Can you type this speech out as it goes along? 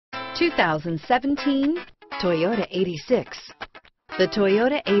2017 Toyota 86. The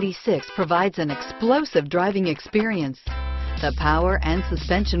Toyota 86 provides an explosive driving experience. The power and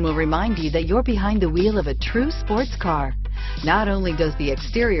suspension will remind you that you're behind the wheel of a true sports car. Not only does the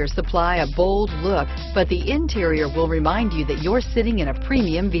exterior supply a bold look, but the interior will remind you that you're sitting in a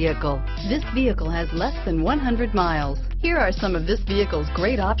premium vehicle. This vehicle has less than 100 miles. Here are some of this vehicle's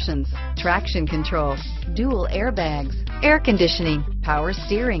great options: traction control, dual airbags, air conditioning, power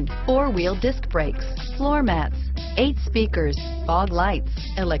steering, four-wheel disc brakes, floor mats, 8 speakers, fog lights,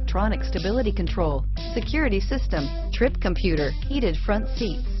 electronic stability control, security system, trip computer, heated front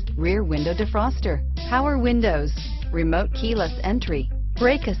seats, rear window defroster, power windows, remote keyless entry,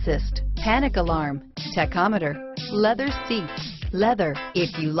 brake assist, panic alarm, tachometer, leather seats, leather.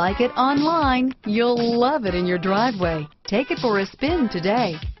 If you like it online, you'll love it in your driveway. Take it for a spin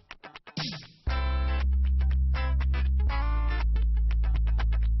today.